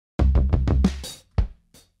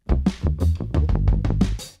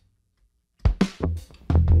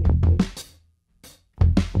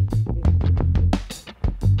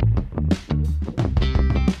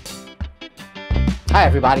Hi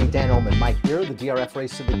everybody, Dan Illman, Mike here, the DRF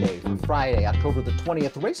race of the day for Friday, October the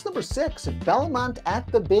 20th, race number 6 at Belmont at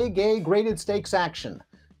the Big A graded stakes action.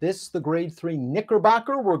 This, the grade 3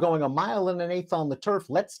 Knickerbocker. We're going 1.1 miles on the turf.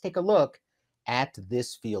 Let's take a look at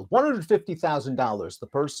this field. $150,000, the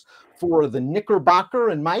purse for the Knickerbocker.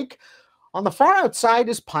 And Mike, on the far outside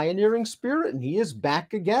is Pioneering Spirit, and he is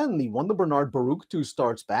back again. He won the Bernard Baruch 2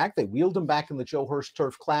 starts back. They wheeled him back in the Joe Hirsch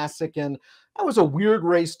Turf Classic, and that was a weird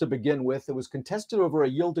race to begin with. It was contested over a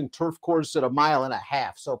yielding turf course at 1.5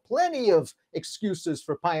 miles, so plenty of excuses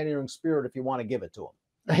for Pioneering Spirit if you want to give it to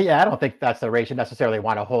him. Yeah, I don't think that's the race you necessarily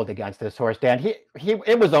want to hold against this horse, Dan.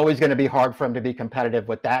 It was always going to be hard for him to be competitive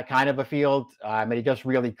with that kind of a field. And he just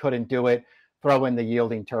really couldn't do it. Throw in the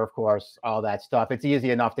yielding turf course, all that stuff. It's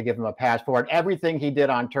easy enough to give him a pass for it. Everything he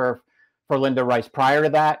did on turf for Linda Rice prior to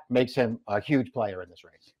that makes him a huge player in this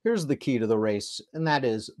race. Here's the key to the race, and that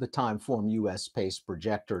is the Timeform US pace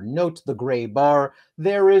projector. Note the gray bar.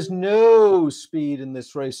 There is no speed in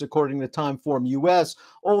this race according to Timeform US,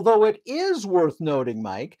 although it is worth noting,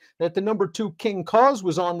 Mike, that the number 2 King Cause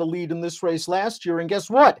was on the lead in this race last year, and guess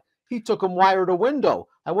what? He took him wire to window.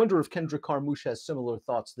 I wonder if Kendrick Carmouche has similar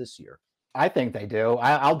thoughts this year. I think they do.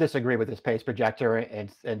 I'll disagree with this pace projector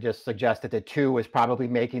and just suggest that the 2 is probably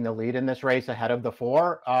making the lead in this race ahead of the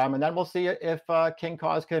 4. And then we'll see if King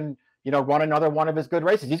Cause can, run another one of his good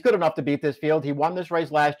races. He's good enough to beat this field. He won this race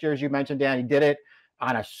last year, as you mentioned, Dan. He did it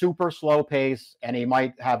on a super slow pace, and he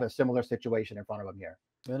might have a similar situation in front of him here.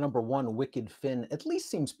 The number 1, Wicked Finn, at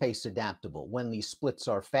least seems pace adaptable. When these splits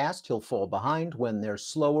are fast, he'll fall behind. When they're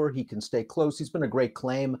slower, he can stay close. He's been a great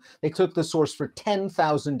claim. They took this horse for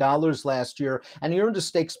 $10,000 last year, and he earned a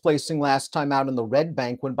stakes placing last time out in the Red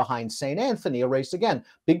Bank when behind St. Anthony, a race again.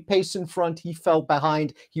 Big pace in front. He fell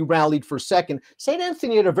behind. He rallied for second. St.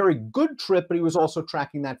 Anthony had a very good trip, but he was also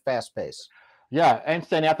tracking that fast pace. Yeah, and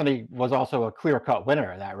St. Anthony was also a clear-cut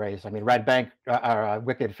winner of that race. I mean, Red Bank,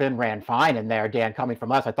 Wicked Finn ran fine in there, Dan, coming from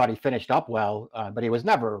us. I thought he finished up well, but he was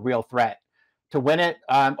never a real threat to win it.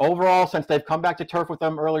 Overall, since they've come back to turf with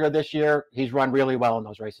him earlier this year, he's run really well in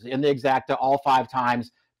those races. In the exacta, all 5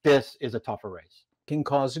 times, this is a tougher race. King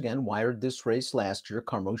Cause again wired this race last year.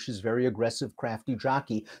 Carmouche's very aggressive, crafty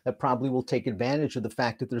jockey that probably will take advantage of the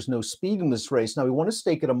fact that there's no speed in this race. Now, we want to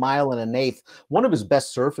stake at 1 1/8. One of his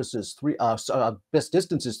best surfaces, best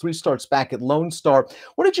distances, 3 starts back at Lone Star.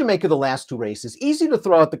 What did you make of the last 2 races? Easy to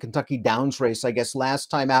throw out the Kentucky Downs race, I guess, last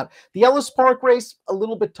time out. The Ellis Park race, a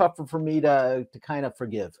little bit tougher for me to kind of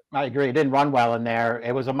forgive. I agree. It didn't run well in there.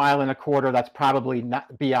 It was 1.25 miles. That's probably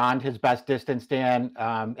not beyond his best distance, Dan.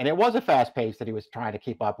 And it was a fast pace that he was trying to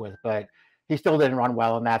keep up with, but he still didn't run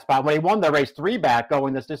well in that spot. When he won the race 3 back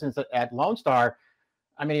going this distance at Lone Star,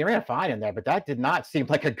 I mean, he ran fine in there, but that did not seem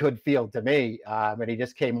like a good field to me. And he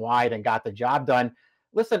just came wide and got the job done.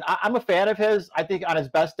 Listen, I'm a fan of his. I think on his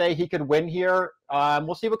best day, he could win here.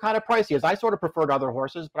 We'll see what kind of price he is. I sort of preferred other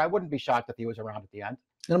horses, but I wouldn't be shocked if he was around at the end.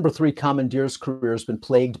 Number 3, Commandeer's career has been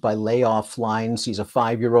plagued by layoff lines. He's a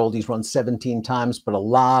 5-year-old. He's run 17 times, but a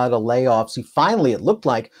lot of layoffs. He finally, it looked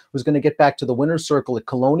like, was going to get back to the winner's circle at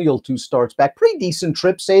Colonial 2 starts back. Pretty decent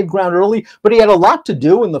trip, saved ground early, but he had a lot to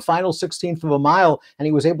do in the final 16th of a mile, and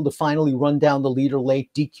he was able to finally run down the leader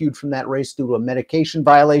late, DQ'd from that race due to a medication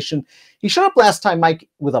violation. He showed up last time, Mike,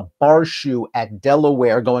 with a bar shoe at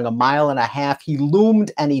Delaware, going 1.5 miles. He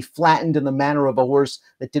loomed and he flattened in the manner of a horse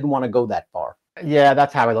that didn't want to go that far. Yeah,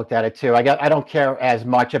 that's how I looked at it too. I don't care as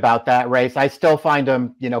much about that race. I still find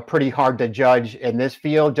him, pretty hard to judge in this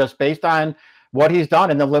field just based on what he's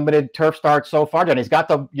done in the limited turf starts so far. And he's got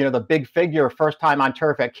the, the big figure first time on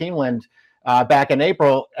turf at Keeneland back in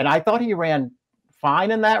April. And I thought he ran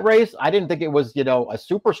fine in that race. I didn't think it was, a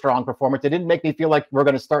super strong performance. It didn't make me feel like we're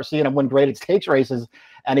going to start seeing him win graded stakes races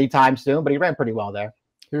anytime soon, but he ran pretty well there.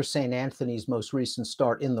 Here's St. Anthony's most recent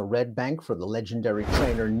start in the Red Bank for the legendary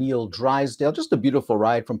trainer Neil Drysdale. Just a beautiful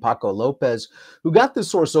ride from Paco Lopez, who got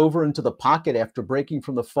this horse over into the pocket after breaking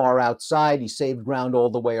from the far outside. He saved ground all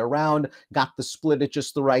the way around, got the split at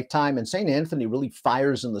just the right time, and St. Anthony really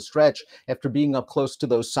fires in the stretch after being up close to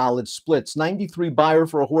those solid splits. 93 buyer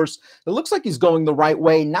for a horse that looks like he's going the right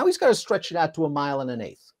way. Now he's got to stretch it out to 1.1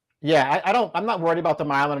 miles. Yeah, I'm not worried about the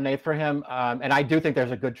 1.1 miles for him. And I do think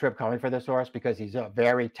there's a good trip coming for this horse because he's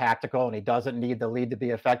very tactical and he doesn't need the lead to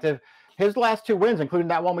be effective. His last 2 wins, including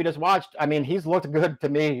that one we just watched, I mean, he's looked good to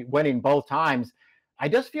me winning both times. I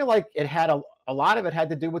just feel like it had a lot of it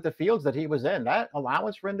had to do with the fields that he was in. That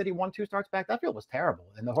allowance for him that he won 2 starts back, that field was terrible.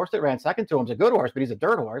 And the horse that ran second to him is a good horse, but he's a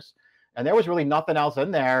dirt horse. and there was really nothing else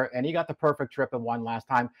in there, and he got the perfect trip and won last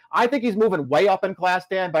time. I think he's moving way up in class,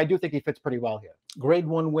 Dan, but I do think he fits pretty well here. Grade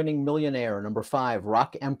 1 winning millionaire, number 5,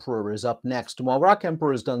 Rock Emperor, is up next. And while Rock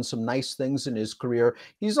Emperor has done some nice things in his career,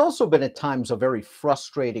 he's also been at times a very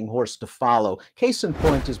frustrating horse to follow. Case in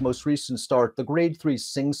point, his most recent start, the Grade 3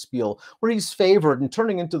 Singspiel, where he's favored, and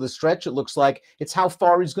turning into the stretch, it looks like it's how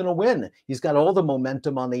far he's going to win. He's got all the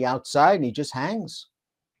momentum on the outside, and he just hangs.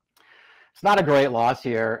 It's not a great loss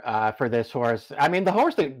here for this horse. I mean, the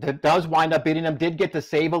horse that does wind up beating him did get to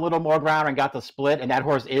save a little more ground and got the split, and that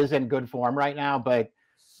horse is in good form right now. But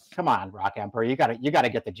come on, Rock Emperor, you got to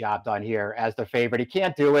get the job done here as the favorite. He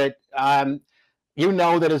can't do it. You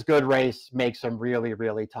know that his good race makes him really,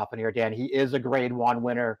 really tough in here, Dan. He is a Grade 1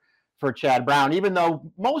 winner for Chad Brown, even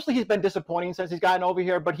though mostly he's been disappointing since he's gotten over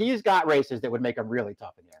here, but he's got races that would make him really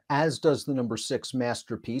tough in here. As does the number 6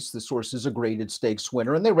 Masterpiece. This horse is a graded stakes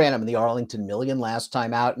winner, and they ran him in the Arlington Million last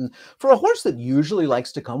time out. And for a horse that usually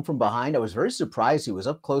likes to come from behind, I was very surprised he was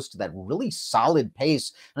up close to that really solid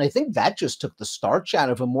pace. And I think that just took the starch out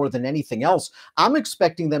of him more than anything else. I'm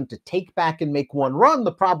expecting them to take back and make one run.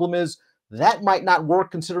 The problem is that might not work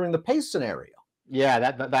considering the pace scenario.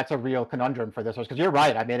 Yeah, that's a real conundrum for this horse, because you're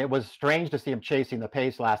right. I mean, it was strange to see him chasing the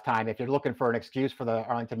pace last time. If you're looking for an excuse for the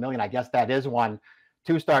Arlington Million, I guess that is one.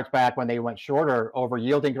 2 starts back when they went shorter over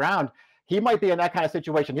yielding ground, he might be in that kind of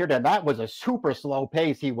situation here. Then that was a super slow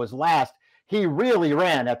pace. He was last. He really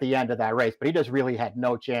ran at the end of that race, but he just really had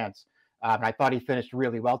no chance. And I thought he finished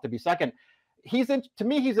really well to be second. To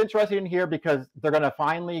me, he's interested in here because they're going to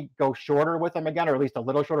finally go shorter with him again, or at least a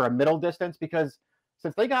little shorter, a middle distance, because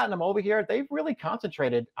since they gotten him over here, they've really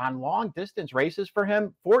concentrated on long distance races for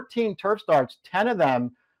him. 14 turf starts, 10 of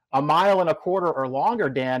them 1.25 miles or longer,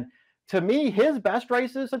 Dan. To me, his best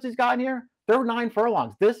races since he's gotten here, they're 9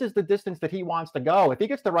 furlongs. This is the distance that he wants to go. If he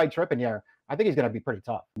gets the right trip in here, I think he's going to be pretty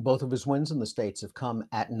tough. Both of his wins in the States have come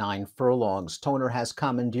at 9 furlongs. Toner has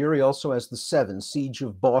Commandeer. He also has the 7, Siege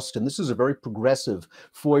of Boston. This is a very progressive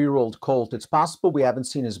 4-year-old colt. It's possible we haven't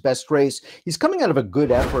seen his best race. He's coming out of a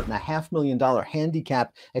good effort and a $500,000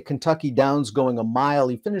 handicap at Kentucky Downs going 1 mile.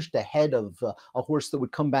 He finished ahead of a horse that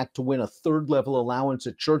would come back to win a 3rd level allowance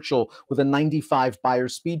at Churchill with a 95 Beyer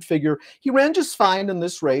speed figure. He ran just fine in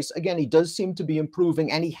this race. Again, he does seem to be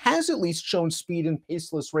improving, and he has at least shown speed in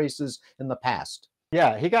paceless races in the past.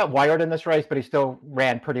 Yeah, he got wired in this race, but he still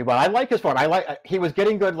ran pretty well. I like his form. He was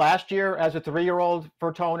getting good last year as a 3-year-old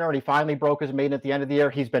for Toner, and he finally broke his maiden at the end of the year.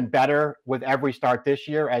 He's been better with every start this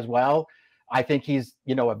year as well. I think he's,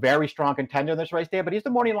 a very strong contender in this race, Dan, but he's the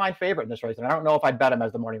morning line favorite in this race, and I don't know if I'd bet him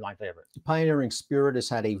as the morning line favorite. Pioneering Spirit has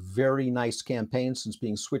had a very nice campaign since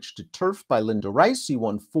being switched to turf by Linda Rice. He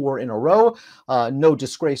won 4 in a row. No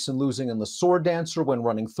disgrace in losing in the Sword Dancer when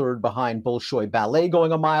running 3rd behind Bolshoi Ballet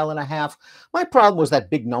going 1.5 miles. My problem was that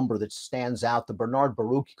big number that stands out, the Bernard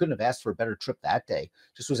Baruch. He couldn't have asked for a better trip that day.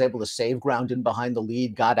 Just was able to save ground in behind the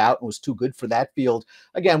lead, got out, and was too good for that field.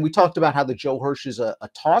 Again, we talked about how the Joe Hirsch is a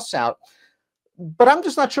toss-out, but I'm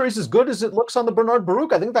just not sure he's as good as it looks on the Bernard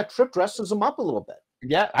Baruch. I think that trip dresses him up a little bit.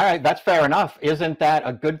 Yeah, all right, that's fair enough. Isn't that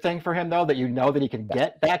a good thing for him, though, that that he can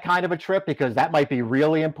get that kind of a trip? Because that might be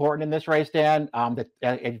really important in this race, Dan.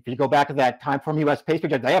 If you go back to that time from U.S. Pace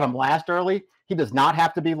Picture, they have him last early. He does not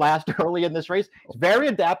have to be last early in this race. He's very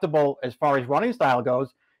adaptable as far as running style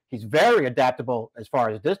goes. He's very adaptable as far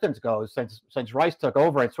as distance goes since Rice took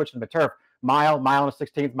over and switched him to turf. Mile and a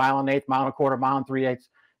 16th, 1.125 miles, 1.25 miles, 1 3/8.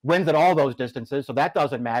 Wins at all those distances, so that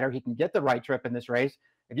doesn't matter. He can get the right trip in this race.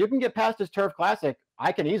 If you can get past his Turf Classic,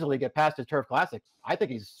 I can easily get past his Turf Classic. I think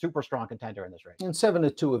he's a super strong contender in this race. And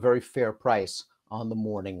 7-2, a very fair price on the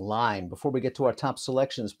morning line. Before we get to our top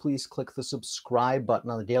selections, please click the subscribe button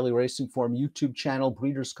on the Daily Racing Form YouTube channel.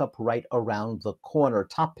 Breeders' Cup right around the corner.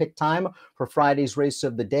 Top pick time for Friday's race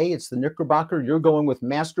of the day. It's the Knickerbocker. You're going with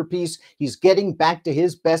Masterpiece. He's getting back to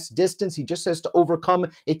his best distance. He just has to overcome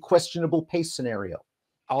a questionable pace scenario.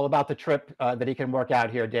 All about the trip that he can work out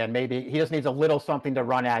here, Dan. Maybe he just needs a little something to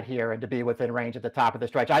run at here and to be within range at the top of the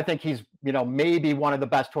stretch. I think he's, maybe one of the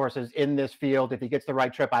best horses in this field. If he gets the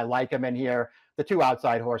right trip, I like him in here. The 2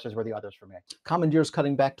 outside horses were the others for me. Commandeer's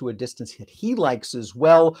cutting back to a distance that he likes as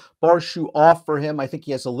well. Bar shoe off for him. I think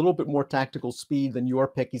he has a little bit more tactical speed than your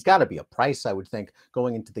pick. He's got to be a price, I would think,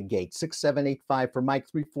 going into the gate. 6, 7, 8, 5 for Mike,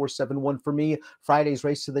 3, 4, 7, 1 for me. Friday's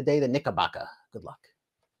race of the day, the Knickerbocker. Good luck.